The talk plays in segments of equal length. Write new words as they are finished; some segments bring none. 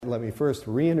let me first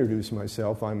reintroduce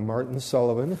myself. I'm Martin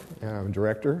Sullivan, and I'm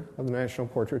director of the National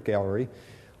Portrait Gallery.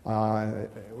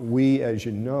 We, as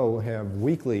you know, have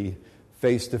weekly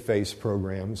face-to-face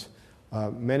programs,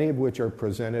 many of which are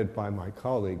presented by my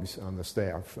colleagues on the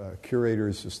staff,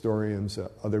 curators, historians,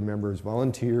 other members,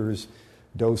 volunteers,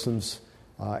 docents,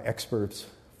 experts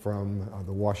from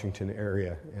the Washington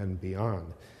area and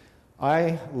beyond.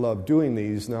 I love doing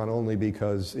these not only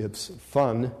because it's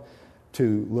fun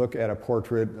to look at a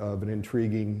portrait of an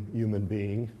intriguing human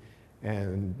being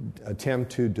and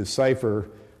attempt to decipher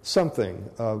something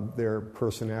of their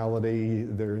personality,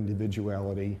 their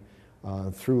individuality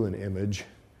through an image,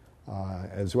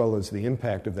 as well as the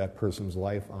impact of that person's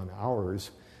life on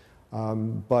ours,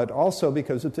 but also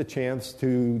because it's a chance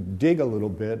to dig a little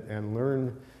bit and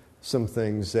learn some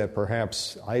things that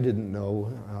perhaps I didn't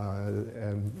know,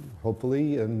 and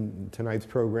hopefully in tonight's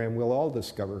program we'll all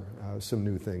discover some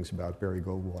new things about Barry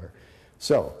Goldwater.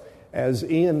 So, as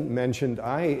Ian mentioned,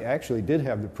 I actually did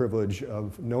have the privilege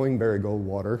of knowing Barry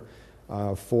Goldwater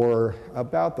for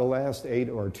about the last 8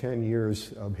 or 10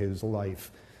 years of his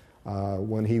life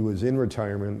when he was in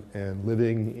retirement and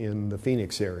living in the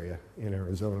Phoenix area in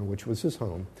Arizona, which was his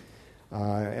home.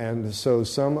 And so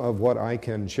some of what I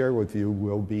can share with you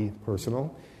will be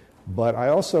personal, but I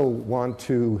also want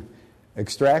to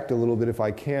extract a little bit, if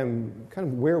I can, kind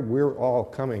of where we're all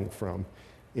coming from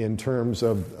in terms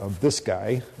of this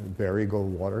guy, Barry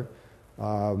Goldwater,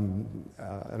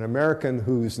 an American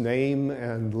whose name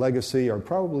and legacy are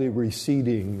probably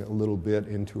receding a little bit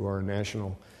into our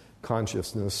national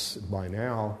consciousness by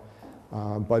now,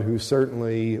 but who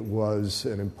certainly was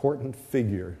an important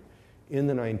figure in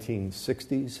the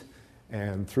 1960s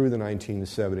and through the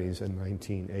 1970s and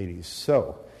 1980s.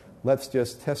 So let's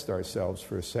just test ourselves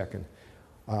for a second.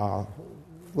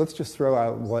 Let's just throw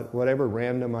out whatever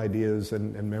random ideas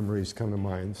and memories come to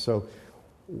mind. So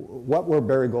what were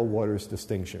Barry Goldwater's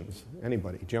distinctions?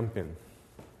 Anybody, jump in.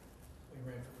 He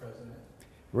ran for president.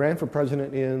 Ran for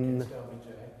president in? Against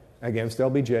LBJ. Against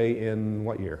LBJ in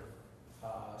what year?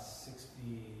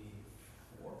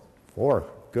 64. 4,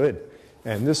 good.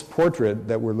 And this portrait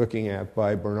that we're looking at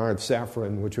by Bernard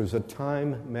Safran, which was a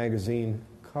Time magazine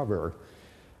cover,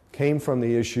 came from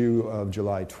the issue of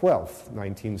July 12th,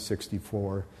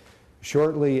 1964,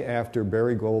 shortly after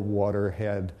Barry Goldwater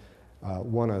had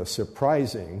won a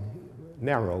surprising,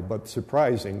 narrow but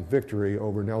surprising victory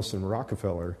over Nelson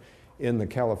Rockefeller in the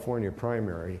California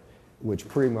primary, which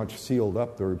pretty much sealed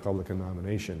up the Republican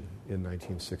nomination in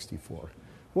 1964.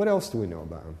 What else do we know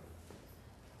about him?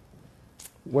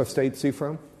 What state is he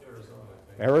from? Arizona, I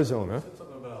think. Arizona. You said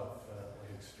something about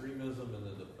extremism in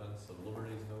the defense of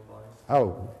liberties, no vice.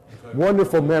 Oh,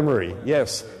 wonderful memory,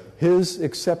 yes. His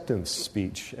acceptance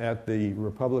speech at the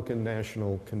Republican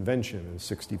National Convention in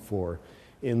 '64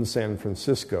 in San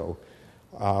Francisco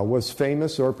was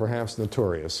famous, or perhaps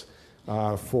notorious,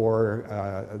 for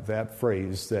that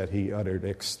phrase that he uttered: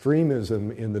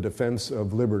 extremism in the defense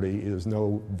of liberty is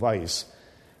no vice.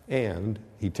 And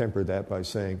he tempered that by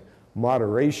saying,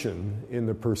 moderation in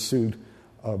the pursuit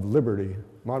of liberty,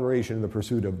 moderation in the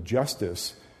pursuit of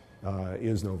justice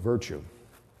is no virtue.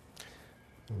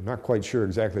 I'm not quite sure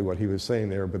exactly what he was saying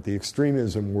there, but the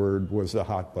extremism word was the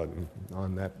hot button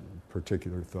on that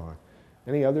particular thought.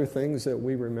 Any other things that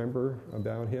we remember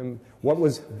about him? What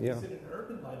was, yeah? Is it an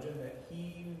urban legend that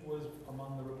he was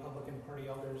among the Republican Party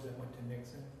elders that went to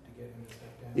Nixon to get him to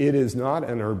step down? It is not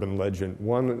an urban legend.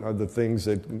 One of the things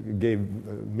that gave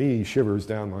me shivers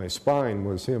down my spine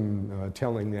was him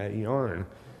telling that yarn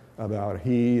about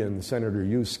he and Senator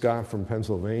Hugh Scott from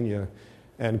Pennsylvania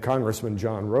and Congressman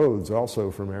John Rhodes,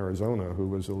 also from Arizona, who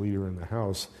was a leader in the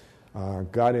House,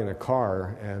 got in a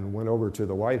car and went over to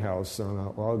the White House on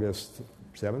August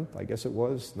 7th, I guess it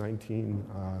was,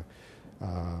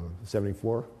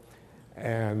 1974,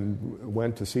 and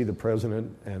went to see the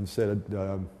president and said,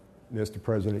 Mr.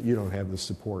 President, you don't have the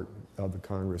support of the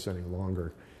Congress any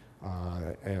longer,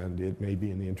 and it may be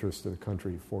in the interest of the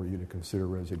country for you to consider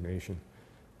resignation.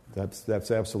 That's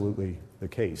absolutely the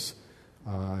case.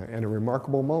 And a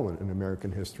remarkable moment in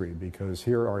American history, because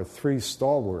here are 3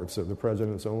 stalwarts of the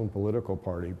president's own political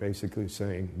party basically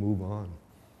saying, move on.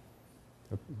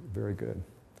 Very good.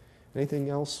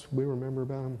 Anything else we remember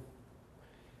about him?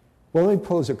 Well, let me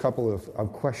pose a couple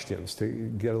of questions to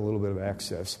get a little bit of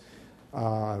access.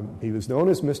 He was known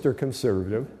as Mr.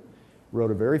 Conservative,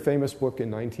 wrote a very famous book in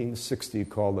 1960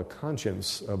 called The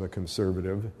Conscience of a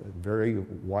Conservative, very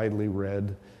widely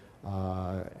read,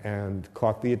 and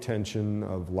caught the attention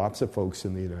of lots of folks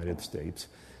in the United States.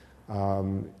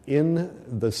 In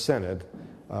the Senate,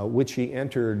 which he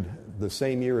entered the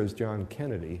same year as John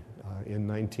Kennedy, in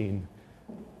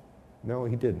No,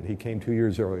 he didn't. He came 2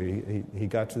 years early. He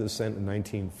got to the Senate in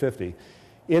 1950.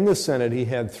 In the Senate, he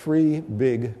had three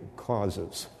big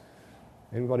causes.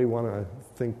 Anybody want to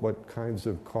think what kinds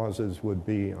of causes would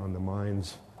be on the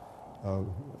mind of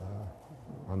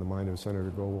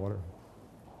Senator Goldwater?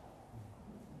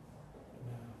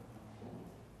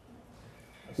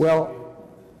 Well,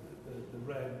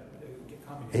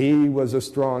 he was a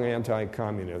strong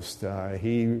anti-communist.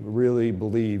 He really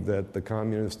believed that the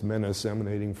communist menace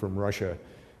emanating from Russia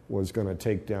was going to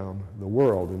take down the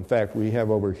world. In fact, we have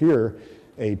over here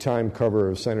a Time cover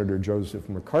of Senator Joseph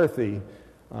McCarthy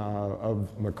of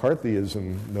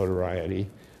McCarthyism notoriety.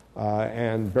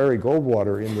 And Barry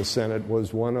Goldwater in the Senate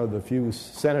was one of the few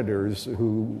senators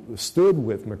who stood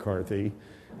with McCarthy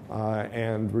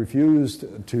and refused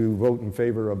to vote in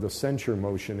favor of the censure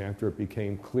motion after it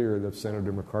became clear that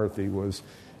Senator McCarthy was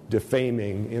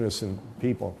defaming innocent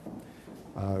people.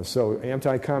 So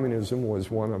anti-communism was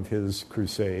one of his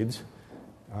crusades.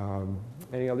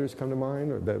 Any others come to mind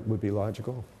or that would be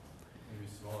logical? Maybe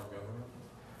smaller government?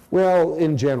 Well,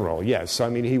 in general, yes. I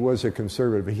mean, he was a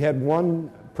conservative. He had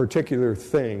one particular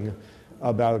thing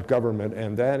about government,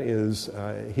 and that is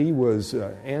he was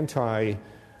anti-labor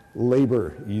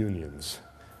unions,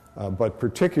 but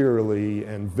particularly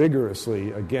and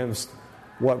vigorously against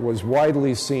what was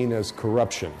widely seen as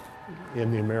corruption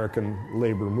in the American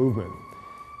labor movement.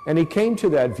 And he came to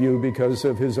that view because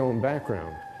of his own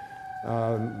background.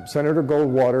 Senator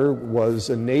Goldwater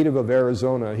was a native of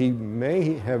Arizona. He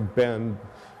may have been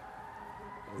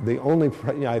the only,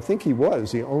 I think he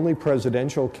was the only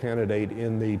presidential candidate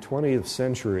in the 20th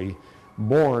century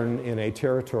born in a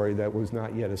territory that was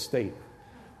not yet a state,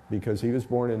 because he was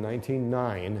born in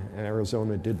 1909 and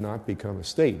Arizona did not become a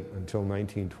state until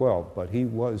 1912, but he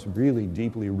was really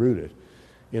deeply rooted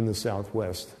in the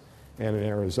Southwest and in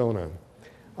Arizona.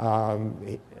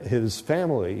 His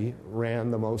family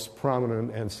ran the most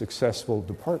prominent and successful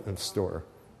department store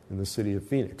in the city of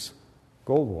Phoenix,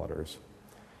 Goldwater's.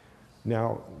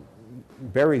 Now,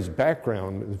 Barry's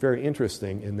background is very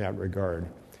interesting in that regard.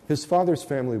 His father's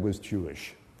family was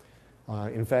Jewish.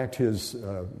 In fact, his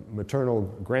maternal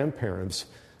grandparents,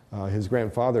 his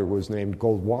grandfather was named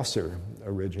Goldwasser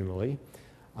originally,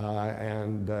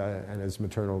 and his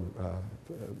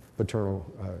paternal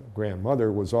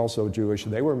grandmother was also Jewish.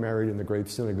 They were married in the Great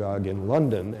Synagogue in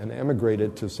London and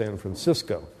emigrated to San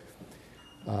Francisco.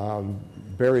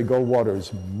 Barry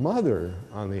Goldwater's mother,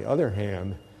 on the other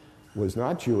hand, was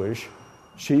not Jewish.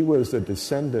 She was a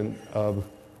descendant of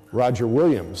Roger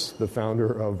Williams, the founder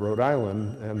of Rhode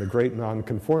Island and the great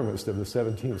nonconformist of the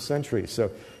 17th century. So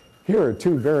here are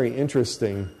two very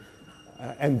interesting,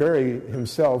 and Barry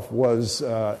himself was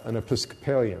an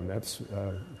Episcopalian.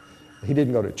 He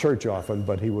didn't go to church often,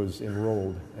 but he was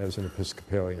enrolled as an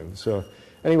Episcopalian. So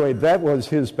anyway, that was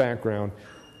his background.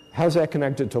 How's that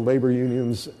connected to labor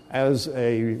unions? As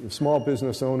a small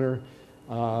business owner,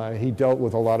 he dealt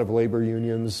with a lot of labor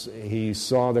unions. He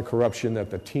saw the corruption that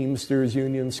the Teamsters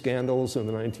union scandals in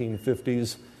the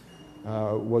 1950s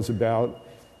was about.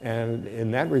 And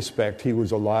in that respect, he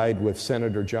was allied with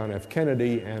Senator John F.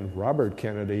 Kennedy and Robert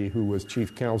Kennedy, who was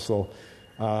chief counsel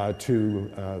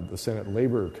to the Senate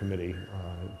Labor Committee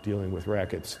dealing with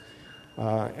rackets.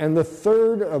 And the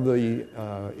third of the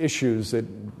issues that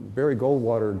Barry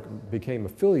Goldwater became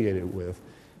affiliated with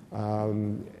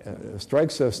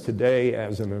strikes us today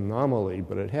as an anomaly,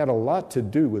 but it had a lot to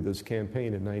do with his campaign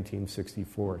in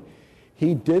 1964.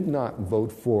 He did not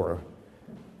vote for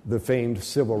the famed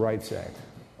Civil Rights Act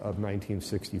of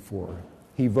 1964.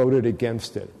 He voted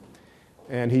against it.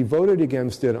 And he voted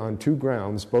against it on two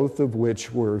grounds, both of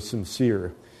which were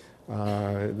sincere.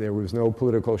 There was no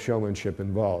political showmanship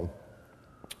involved.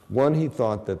 One, he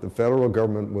thought that the federal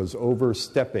government was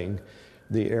overstepping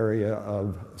the area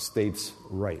of states'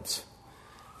 rights.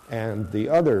 And the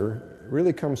other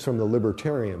really comes from the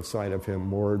libertarian side of him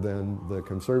more than the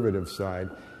conservative side.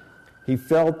 He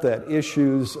felt that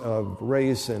issues of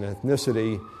race and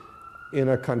ethnicity in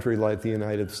a country like the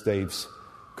United States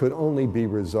could only be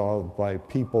resolved by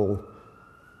people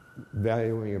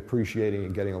valuing, appreciating,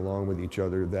 and getting along with each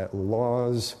other, that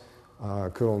laws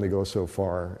could only go so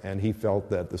far, and he felt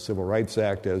that the Civil Rights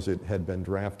Act, as it had been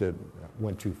drafted,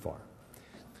 went too far.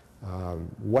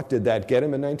 What did that get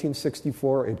him in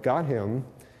 1964? It got him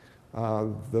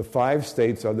the 5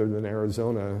 states other than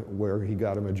Arizona where he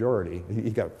got a majority. He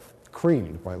got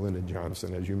creamed by Lyndon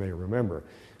Johnson, as you may remember.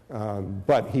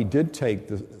 But he did take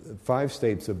the 5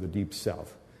 states of the Deep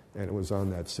South, and it was on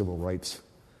that civil rights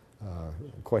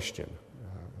question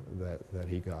that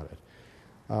he got it.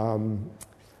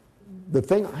 The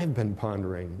thing I've been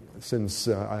pondering since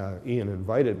Ian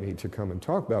invited me to come and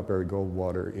talk about Barry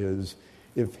Goldwater is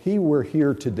if he were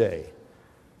here today,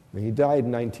 I mean, he died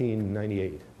in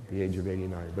 1998 at the age of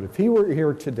 89, but if he were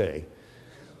here today,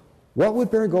 what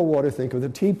would Barry Goldwater think of the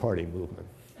Tea Party movement?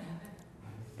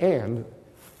 And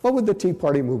what would the Tea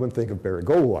Party movement think of Barry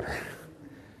Goldwater?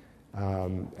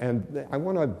 And I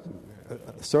want to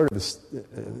sort of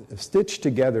stitch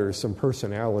together some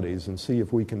personalities and see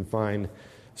if we can find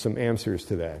some answers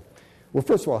to that. Well,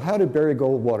 first of all, how did Barry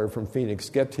Goldwater from Phoenix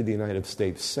get to the United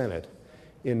States Senate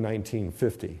in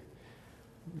 1950?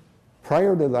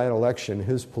 Prior to that election,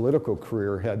 his political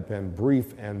career had been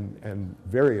brief and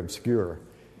very obscure.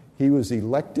 He was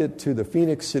elected to the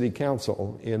Phoenix City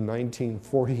Council in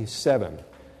 1947.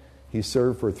 He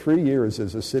served for 3 years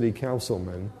as a city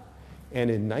councilman, and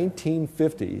in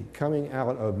 1950, coming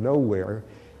out of nowhere,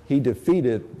 he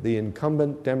defeated the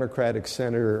incumbent Democratic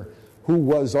senator who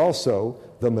was also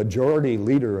the majority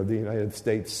leader of the United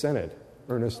States Senate,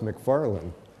 Ernest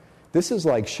McFarland. This is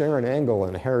like Sharon Angle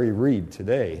and Harry Reid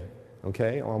today,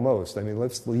 okay, almost. I mean,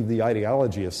 let's leave the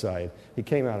ideology aside. He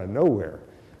came out of nowhere.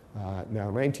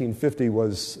 Now, 1950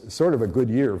 was sort of a good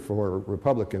year for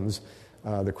Republicans.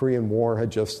 The Korean War had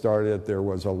just started. There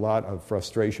was a lot of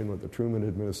frustration with the Truman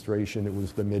administration. It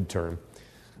was the midterm.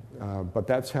 But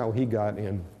that's how he got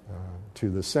in to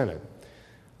the Senate.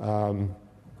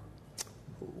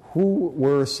 Who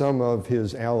were some of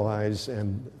his allies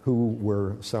and who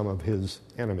were some of his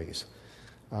enemies?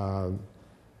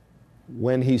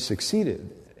 When he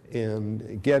succeeded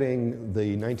in getting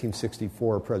the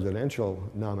 1964 presidential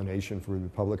nomination for the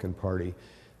Republican Party,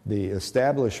 the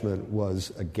establishment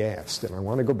was aghast. And I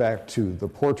want to go back to the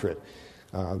portrait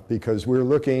because we're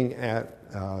looking at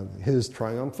his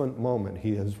triumphant moment.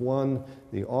 He has won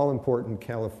the all-important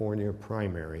California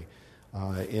primary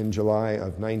in July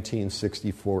of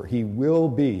 1964. He will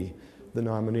be the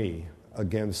nominee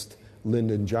against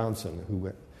Lyndon Johnson, who,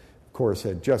 of course,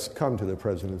 had just come to the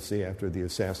presidency after the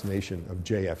assassination of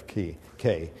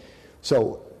JFK.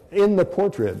 So in the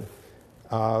portrait,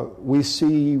 we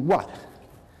see what?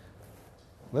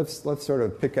 Let's sort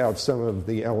of pick out some of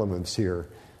the elements here.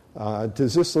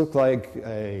 Does this look like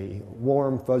a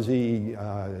warm, fuzzy,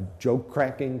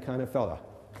 joke-cracking kind of fella?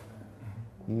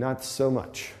 Not so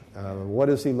much. What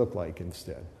does he look like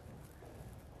instead?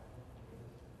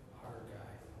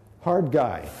 Hard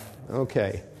guy.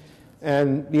 Okay.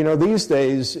 And, you know, these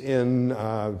days in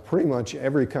pretty much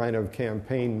every kind of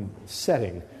campaign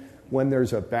setting, when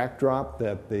there's a backdrop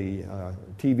that the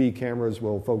TV cameras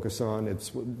will focus on,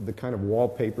 it's the kind of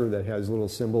wallpaper that has little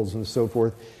symbols and so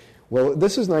forth. Well,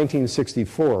 this is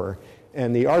 1964,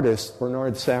 and the artist,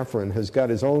 Bernard Safran, has got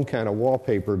his own kind of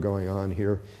wallpaper going on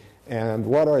here. And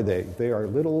what are they? They are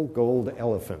little gold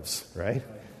elephants, right?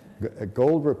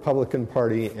 Gold Republican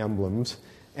Party emblems.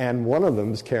 And one of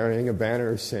them's carrying a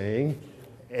banner saying,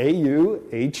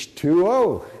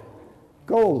 AUH2O,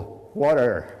 gold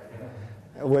water,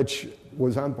 which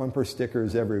was on bumper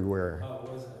stickers everywhere. Oh,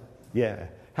 was it? Yeah.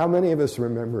 How many of us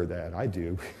remember that? I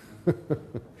do.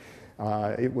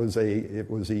 It was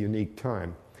a unique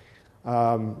time.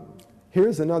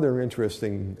 Here's another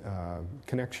interesting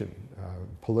connection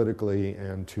politically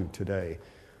and to today.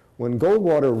 When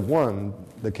Goldwater won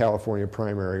the California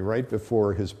primary right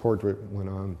before his portrait went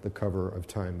on the cover of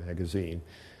Time magazine,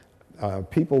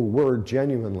 people were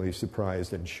genuinely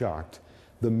surprised and shocked.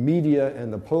 The media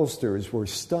and the pollsters were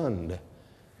stunned.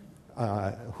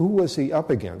 Who was he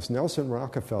up against? Nelson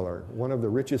Rockefeller, one of the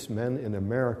richest men in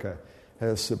America, had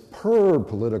a superb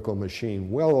political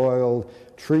machine, well-oiled,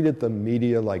 treated the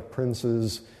media like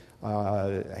princes,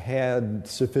 had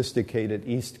sophisticated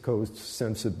East Coast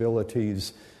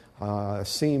sensibilities,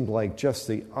 seemed like just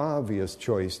the obvious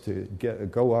choice to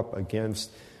go up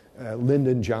against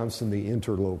Lyndon Johnson, the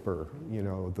interloper, you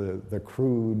know, the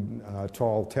crude,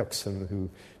 tall Texan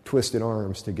who twisted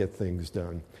arms to get things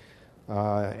done.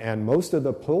 And most of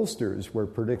the pollsters were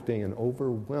predicting an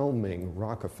overwhelming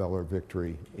Rockefeller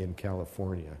victory in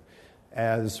California,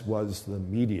 as was the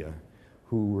media,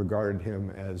 who regarded him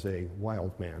as a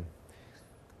wild man.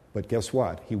 But guess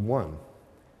what? He won.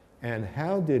 And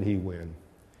how did he win?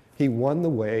 He won the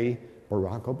way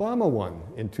Barack Obama won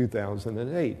in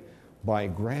 2008, by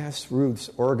grassroots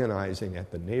organizing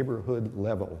at the neighborhood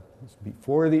level. It's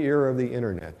before the era of the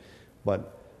internet,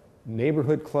 but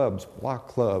neighborhood clubs, block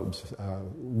clubs,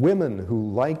 women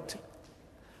who liked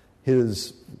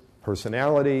his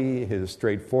personality, his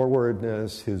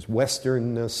straightforwardness, his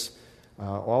westernness,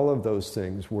 all of those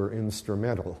things were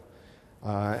instrumental.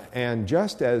 And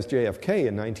just as JFK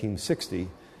in 1960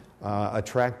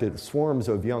 attracted swarms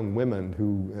of young women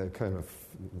who kind of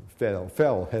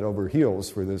fell head over heels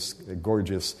for this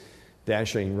gorgeous,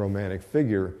 dashing, romantic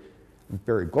figure.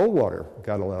 Barry Goldwater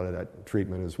got a lot of that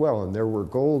treatment as well, and there were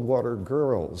Goldwater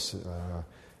girls,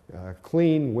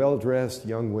 clean, well-dressed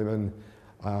young women.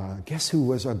 Guess who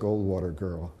was a Goldwater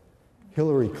girl?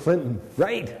 Hillary Clinton.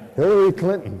 Right, Hillary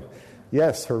Clinton.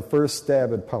 Yes, her first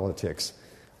stab at politics.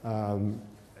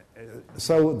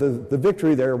 So the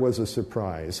victory there was a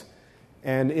surprise.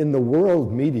 And in the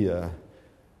world media,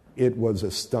 it was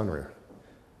a stunner.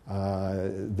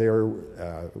 There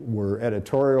were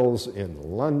editorials in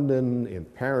London, in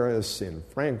Paris, in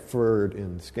Frankfurt,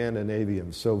 in Scandinavia,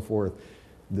 and so forth.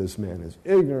 This man is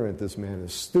ignorant, this man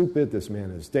is stupid, this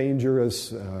man is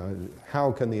dangerous.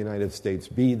 How can the United States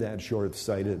be that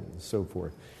short-sighted, and so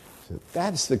forth. So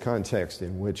that's the context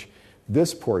in which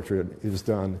this portrait is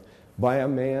done by a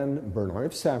man,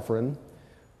 Bernard Safran,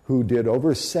 who did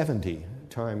over 70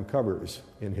 Time covers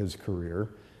in his career,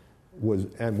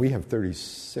 and we have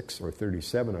 36 or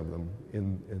 37 of them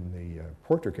in the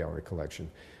Portrait Gallery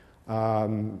collection,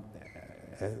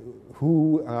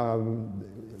 who,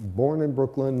 born in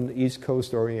Brooklyn, East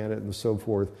Coast oriented and so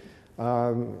forth,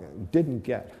 didn't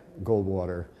get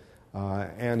Goldwater,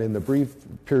 and in the brief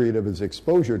period of his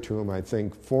exposure to him, I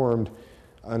think, formed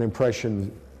an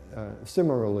impression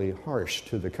similarly harsh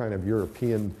to the kind of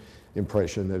European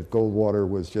impression that Goldwater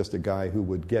was just a guy who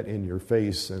would get in your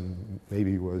face and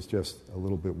maybe was just a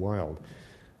little bit wild.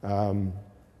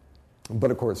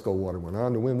 But of course, Goldwater went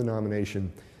on to win the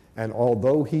nomination, and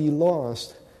although he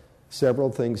lost, several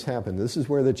things happened. This is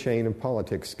where the chain of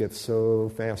politics gets so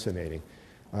fascinating.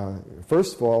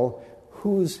 First of all,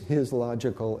 who's his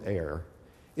logical heir?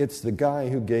 It's the guy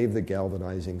who gave the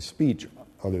galvanizing speech,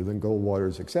 other than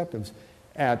Goldwater's acceptance,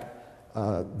 at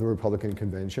the Republican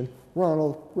convention,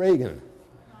 Ronald Reagan.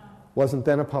 Wasn't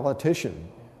then a politician.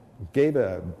 Gave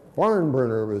a barn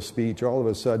burner of a speech. All of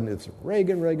a sudden, it's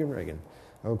Reagan, Reagan, Reagan.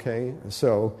 Okay?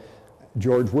 So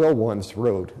George Will once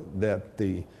wrote that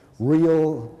the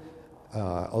real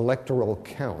electoral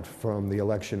count from the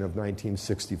election of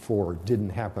 1964 didn't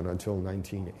happen until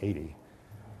 1980,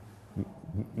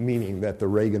 meaning that the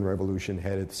Reagan Revolution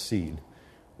had its seed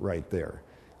right there.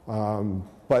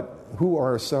 But who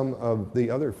are some of the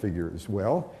other figures?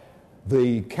 Well,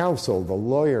 the counsel, the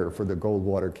lawyer for the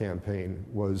Goldwater campaign,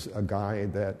 was a guy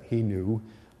that he knew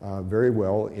very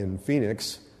well in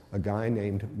Phoenix, a guy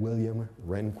named William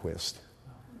Rehnquist.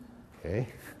 Okay,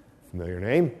 familiar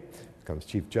name, becomes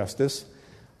Chief Justice.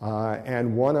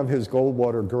 And one of his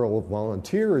Goldwater girl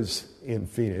volunteers in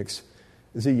Phoenix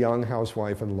is a young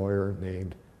housewife and lawyer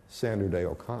named Sandra Day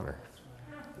O'Connor.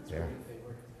 Yeah.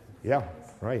 Yeah,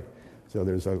 right. So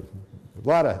there's a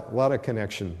lot of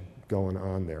connection going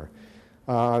on there.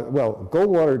 Well,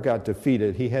 Goldwater got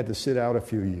defeated. He had to sit out a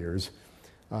few years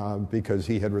because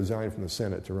he had resigned from the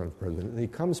Senate to run for president. And he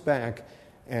comes back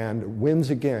and wins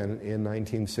again in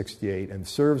 1968 and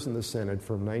serves in the Senate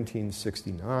from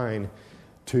 1969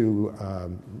 to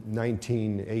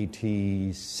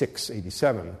 1986,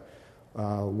 87,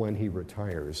 when he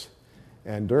retires.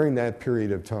 And during that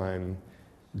period of time,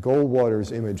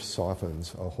 Goldwater's image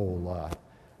softens a whole lot.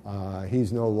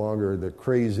 He's no longer the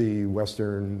crazy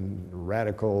Western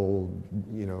radical,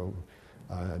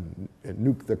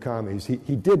 nuke the commies.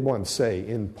 He did once say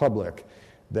in public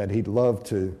that he'd love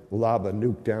to lob a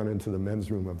nuke down into the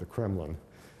men's room of the Kremlin.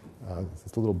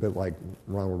 It's a little bit like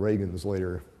Ronald Reagan's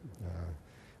later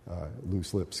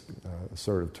loose lips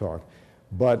sort of talk.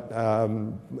 But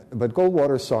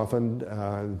Goldwater softened,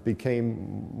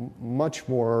 became much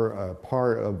more a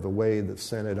part of the way the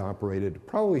Senate operated.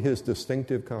 Probably his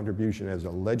distinctive contribution as a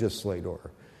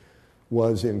legislator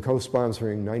was in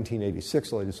co-sponsoring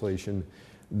 1986 legislation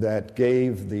that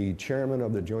gave the chairman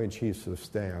of the Joint Chiefs of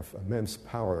Staff immense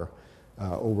power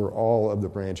over all of the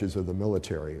branches of the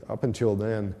military. Up until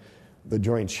then, the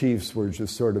Joint Chiefs were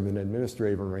just sort of an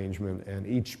administrative arrangement, and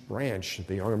each branch,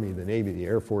 the Army, the Navy, the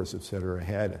Air Force, et cetera,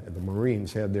 the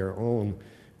Marines had their own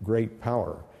great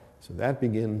power. So that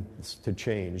begins to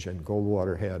change, and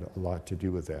Goldwater had a lot to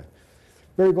do with that.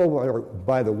 Barry Goldwater,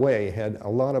 by the way, had a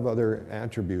lot of other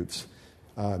attributes.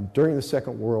 During the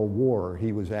Second World War,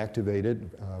 he was activated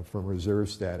from reserve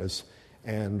status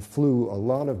and flew a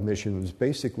lot of missions,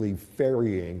 basically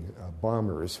ferrying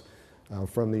bombers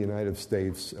from the United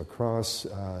States across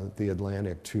the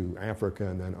Atlantic to Africa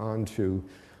and then on to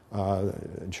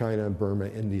China, Burma,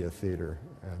 India theater.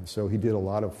 And so he did a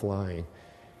lot of flying.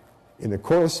 In the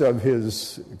course of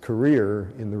his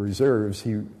career in the reserves,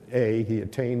 he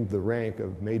attained the rank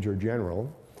of Major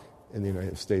General in the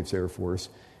United States Air Force,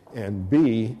 and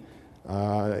B,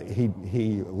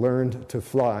 He learned to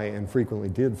fly and frequently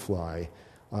did fly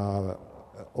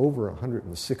over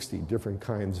 160 different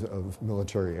kinds of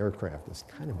military aircraft. It's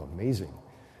kind of amazing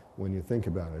when you think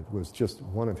about it. It was just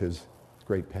one of his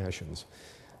great passions.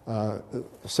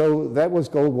 So that was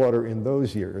Goldwater in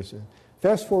those years.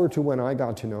 Fast forward to when I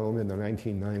got to know him in the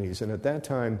 1990s, and at that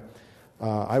time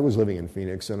I was living in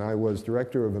Phoenix, and I was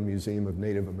director of a museum of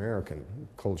Native American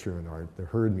culture and art, the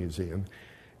Heard Museum.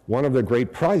 One of the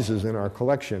great prizes in our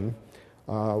collection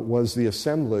was the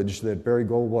assemblage that Barry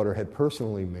Goldwater had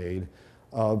personally made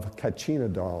of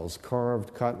Kachina dolls,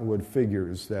 carved cottonwood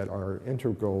figures that are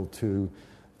integral to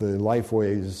the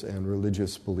lifeways and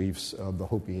religious beliefs of the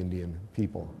Hopi Indian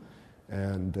people.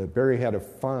 And Barry had a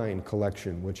fine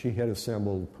collection, which he had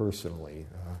assembled personally,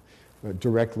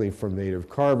 directly from native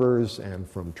carvers and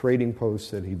from trading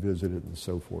posts that he visited and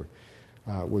so forth.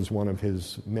 Was one of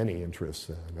his many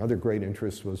interests. Another great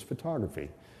interest was photography.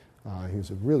 He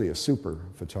was really a super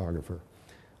photographer.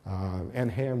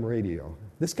 And ham radio.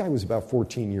 This guy was about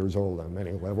 14 years old on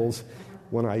many levels.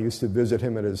 When I used to visit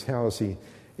him at his house,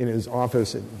 in his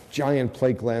office, giant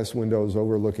plate glass windows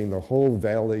overlooking the whole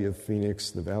valley of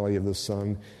Phoenix, the Valley of the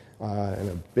Sun, and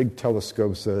a big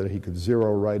telescope so that he could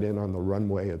zero right in on the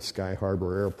runway at Sky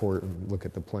Harbor Airport and look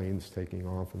at the planes taking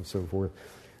off and so forth.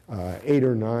 8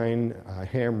 or 9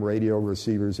 ham radio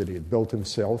receivers that he had built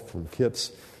himself from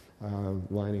kits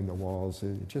lining the walls.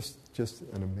 Just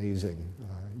an amazing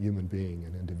human being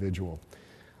and individual.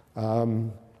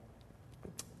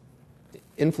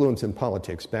 Influence in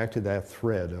politics, back to that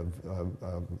thread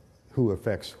of who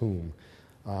affects whom.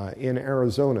 In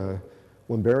Arizona,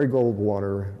 when Barry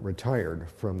Goldwater retired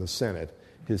from the Senate,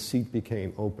 his seat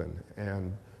became open.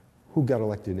 And who got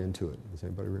elected into it? Does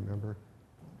anybody remember?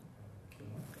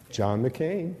 John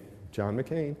McCain. John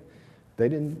McCain. They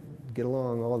didn't get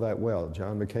along all that well.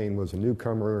 John McCain was a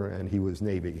newcomer, and he was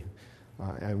Navy.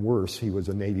 And worse, he was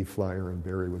a Navy flyer, and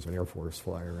Barry was an Air Force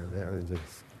flyer, and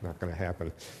it's not going to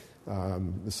happen.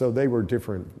 So they were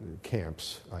different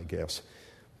camps, I guess.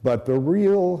 But the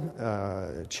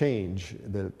real change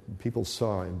that people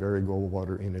saw in Barry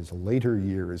Goldwater in his later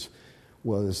years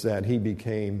was that he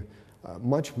became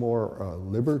much more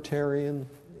libertarian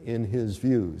in his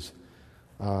views.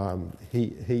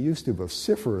 He used to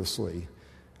vociferously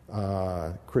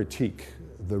critique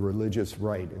the religious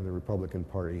right in the Republican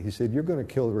Party. He said, "You're going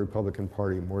to kill the Republican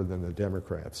Party more than the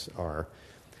Democrats are."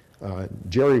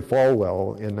 Jerry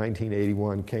Falwell in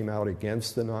 1981 came out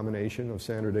against the nomination of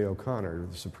Sandra Day O'Connor to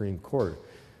the Supreme Court,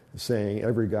 saying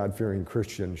every God-fearing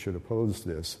Christian should oppose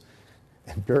this.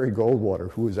 And Barry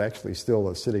Goldwater, who was actually still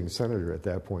a sitting senator at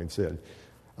that point, said,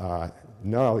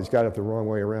 no, he's got it the wrong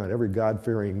way around. Every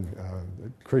God-fearing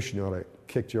Christian ought to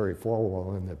kick Jerry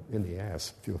Falwell in the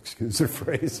ass, if you'll excuse the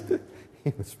phrase.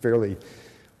 He was fairly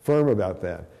firm about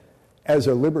that. As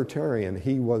a libertarian,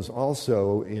 he was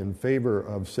also in favor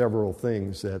of several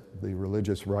things that the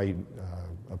religious right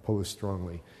opposed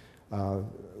strongly.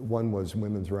 One was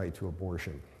women's right to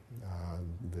abortion,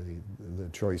 the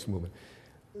choice movement.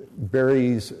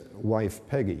 Barry's wife,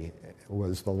 Peggy,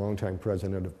 was the longtime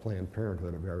president of Planned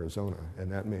Parenthood of Arizona,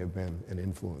 and that may have been an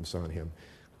influence on him.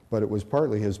 But it was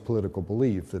partly his political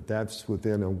belief that that's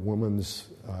within a woman's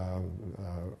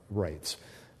rights,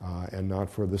 and not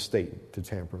for the state to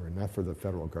tamper in, not for the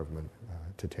federal government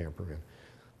to tamper in.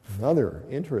 Another,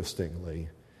 interestingly,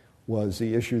 was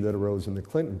the issue that arose in the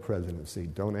Clinton presidency,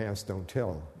 don't ask, don't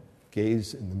tell,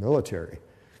 gays in the military.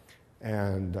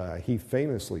 And he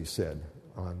famously said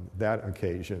on that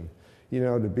occasion, you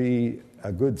know, to be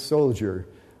a good soldier,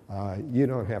 you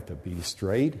don't have to be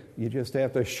straight, you just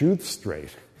have to shoot straight.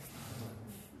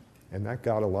 And that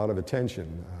got a lot of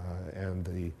attention,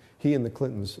 and he and the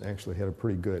Clintons actually had a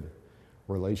pretty good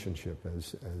relationship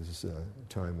as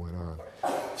time went on.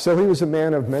 So he was a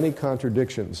man of many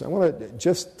contradictions. I want to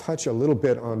just touch a little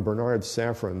bit on Bernard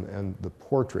Safran and the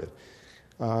portrait.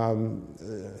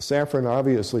 Safran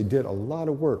obviously did a lot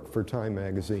of work for Time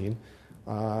magazine.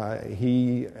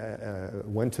 He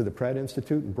went to the Pratt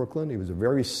Institute in Brooklyn. He was a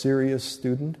very serious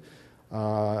student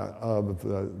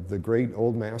of the great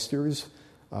old masters.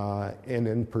 And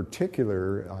in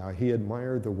particular, he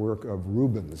admired the work of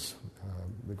Rubens,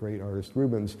 the great artist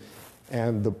Rubens.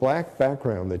 And the black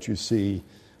background that you see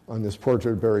on this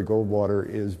portrait of Barry Goldwater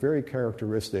is very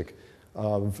characteristic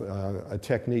of a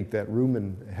technique that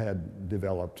Rubens had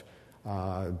developed,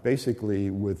 basically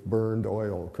with burned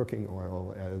oil, cooking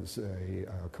oil, as a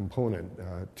component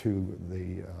to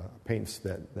the paints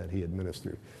that he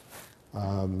administered.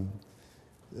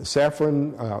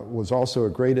 Safran was also a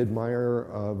great admirer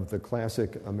of the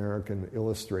classic American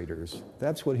illustrators.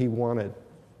 That's what he wanted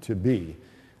to be.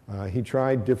 He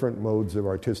tried different modes of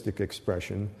artistic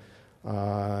expression,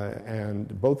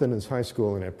 and both in his high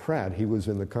school and at Pratt, he was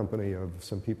in the company of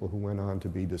some people who went on to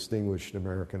be distinguished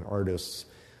American artists.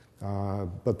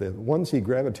 But the ones he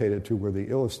gravitated to were the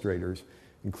illustrators,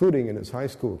 including in his high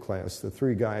school class, the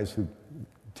three guys who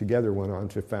together went on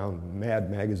to found Mad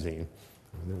magazine.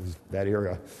 It was that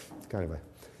era, kind of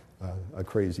a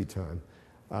crazy time.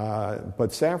 But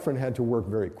Safran had to work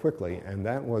very quickly, and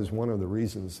that was one of the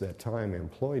reasons that Time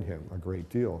employed him a great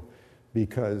deal,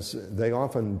 because they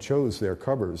often chose their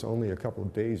covers only a couple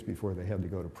of days before they had to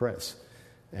go to press.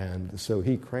 And so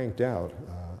he cranked out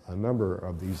a number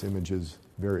of these images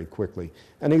very quickly.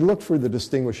 And he looked for the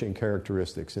distinguishing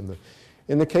characteristics.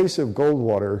 In the case of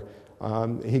Goldwater,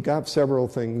 he got several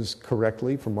things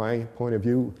correctly from my point of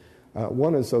view.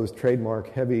 One is those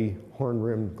trademark heavy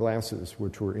horn-rimmed glasses,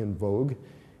 which were in vogue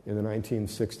in the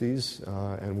 1960s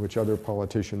and which other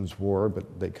politicians wore,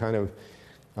 but they kind of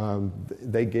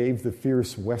they gave the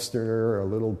fierce Westerner a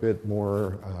little bit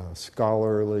more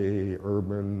scholarly,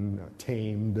 urban,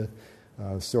 tamed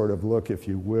sort of look, if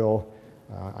you will.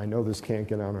 I know this can't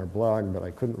get on our blog, but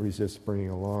I couldn't resist bringing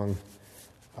along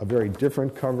a very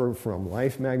different cover from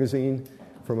Life magazine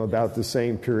from about the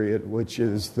same period, which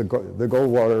is the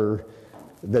Goldwater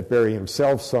that Barry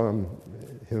himself saw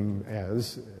him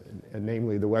as, and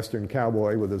namely the Western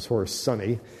cowboy with his horse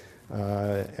Sonny,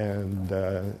 and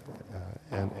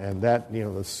that, you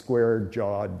know, the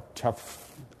square-jawed,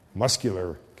 tough,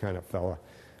 muscular kind of fella,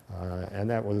 and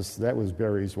that was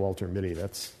Barry's Walter Mitty.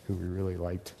 That's who we really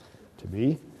liked to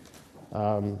be.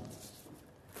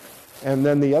 And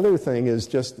then the other thing is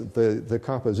just the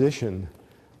composition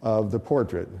of the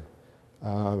portrait.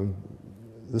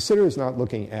 The sitter is not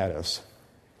looking at us.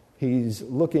 He's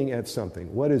looking at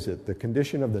something. What is it? The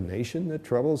condition of the nation that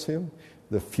troubles him?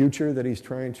 The future that he's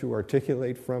trying to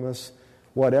articulate from us?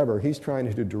 Whatever. He's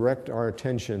trying to direct our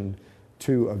attention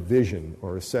to a vision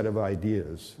or a set of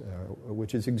ideas,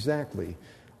 which is exactly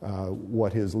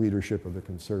what his leadership of the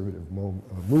conservative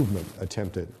movement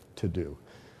attempted to do.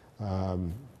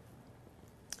 And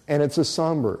it's a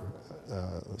somber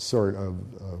sort of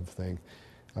thing.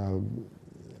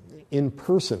 In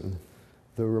person,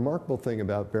 the remarkable thing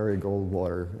about Barry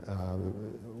Goldwater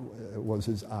was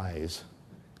his eyes.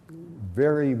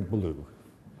 Very blue,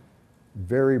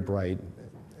 very bright,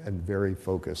 and very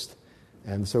focused.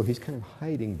 And so he's kind of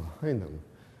hiding behind them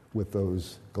with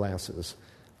those glasses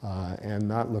and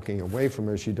not looking away from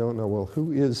us. You don't know, well,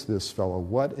 who is this fellow?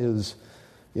 What is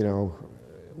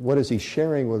he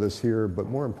sharing with us here? But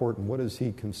more important, what is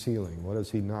he concealing? What does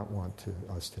he not want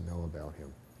us to know about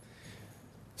him?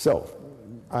 So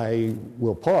I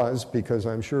will pause because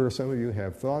I'm sure some of you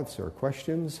have thoughts or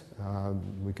questions.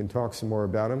 We can talk some more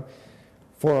about him.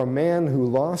 For a man who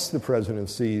lost the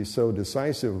presidency so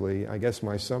decisively, I guess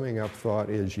my summing up thought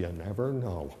is you never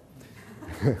know.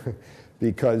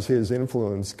 Because his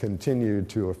influence continued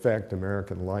to affect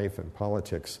American life and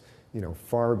politics, you know,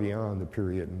 far beyond the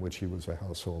period in which he was a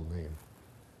household name.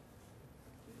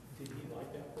 Did he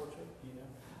like that portrait? Do you know?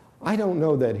 I don't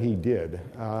know that he did.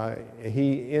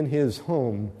 In his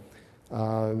home,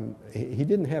 he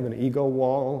didn't have an ego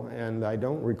wall, and I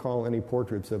don't recall any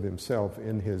portraits of himself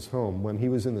in his home. When he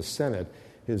was in the Senate,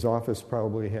 his office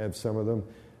probably had some of them,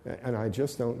 and I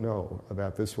just don't know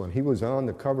about this one. He was on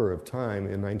the cover of Time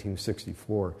in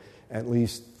 1964, at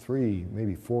least 3,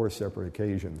 maybe 4 separate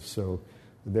occasions, so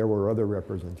there were other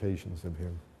representations of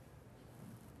him.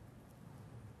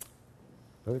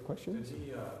 Other questions? Did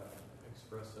he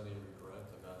express any regret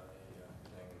about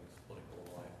hanging his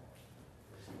political life?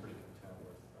 Or was he pretty content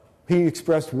with He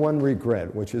expressed one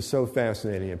regret, which is so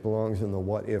fascinating. It belongs in the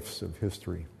what-ifs of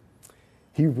history.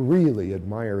 He really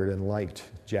admired and liked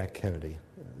Jack Kennedy.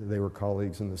 They were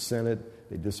colleagues in the Senate.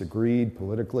 They disagreed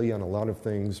politically on a lot of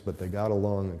things, but they got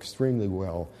along extremely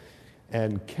well.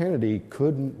 And Kennedy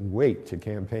couldn't wait to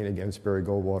campaign against Barry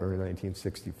Goldwater in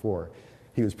 1964.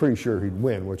 He was pretty sure he'd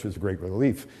win, which was a great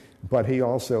relief. But he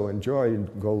also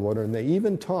enjoyed Goldwater, and they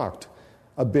even talked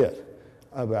a bit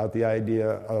about the idea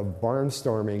of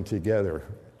barnstorming together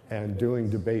and doing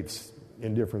debates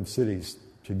in different cities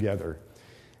together.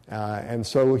 And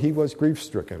so he was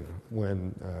grief-stricken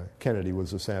when Kennedy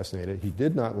was assassinated. He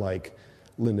did not like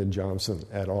Lyndon Johnson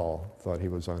at all, thought he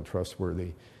was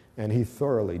untrustworthy, and he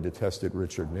thoroughly detested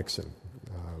Richard Nixon,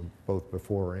 both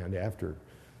before and after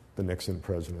the Nixon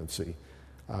presidency.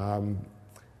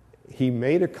 He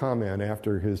made a comment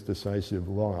after his decisive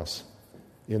loss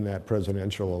in that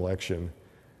presidential election,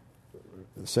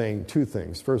 saying 2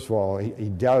 things. First of all, he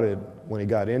doubted when he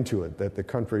got into it that the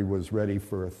country was ready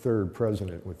for a 3rd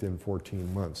president within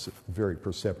 14 months. A very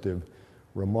perceptive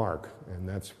remark, and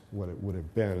that's what it would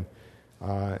have been.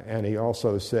 And he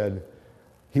also said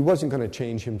he wasn't going to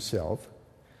change himself,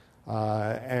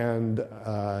 and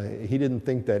he didn't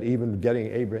think that even getting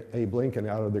Abe Lincoln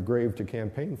out of the grave to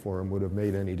campaign for him would have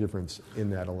made any difference in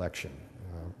that election,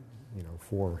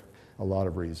 for a lot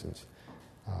of reasons.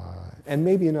 And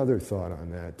maybe another thought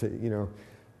on that.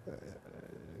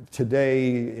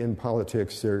 Today in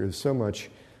politics there is so much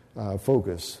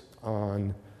focus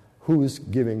on who's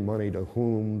giving money to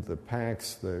whom, the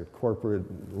PACs, the corporate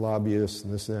lobbyists,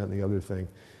 and this, that, and the other thing.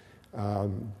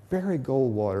 Barry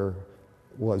Goldwater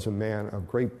was a man of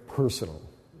great personal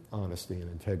honesty and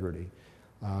integrity.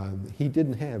 He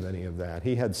didn't have any of that.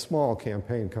 He had small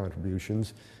campaign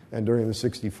contributions, and during the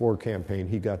 '64 campaign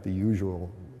he got the usual,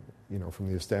 from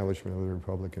the establishment of the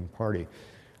Republican Party.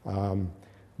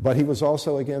 But he was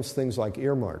also against things like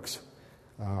earmarks.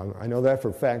 I know that for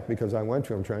a fact because I went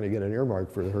to him trying to get an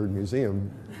earmark for the Heard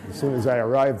Museum as soon as I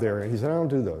arrived there, and he said, "I don't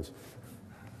do those."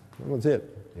 That was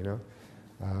it,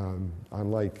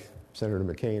 unlike Senator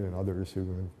McCain and others who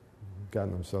have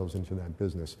gotten themselves into that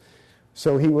business.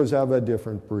 So he was of a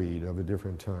different breed, of a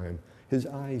different time. His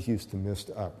eyes used to mist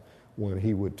up when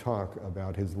he would talk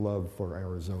about his love for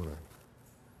Arizona.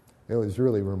 It was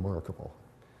really remarkable.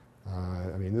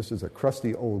 This is a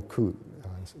crusty old coot.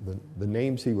 The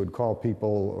names he would call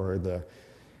people, or the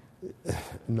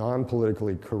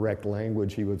non-politically correct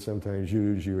language he would sometimes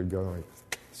use, you would go,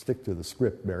 stick to the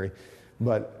script, Barry.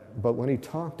 But when he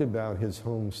talked about his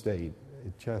home state,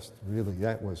 it just really,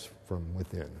 that was from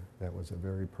within. That was a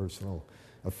very personal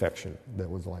affection that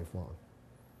was lifelong.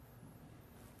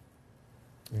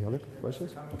 Any other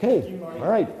questions? Okay, all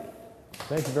right.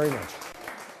 Thank you very much.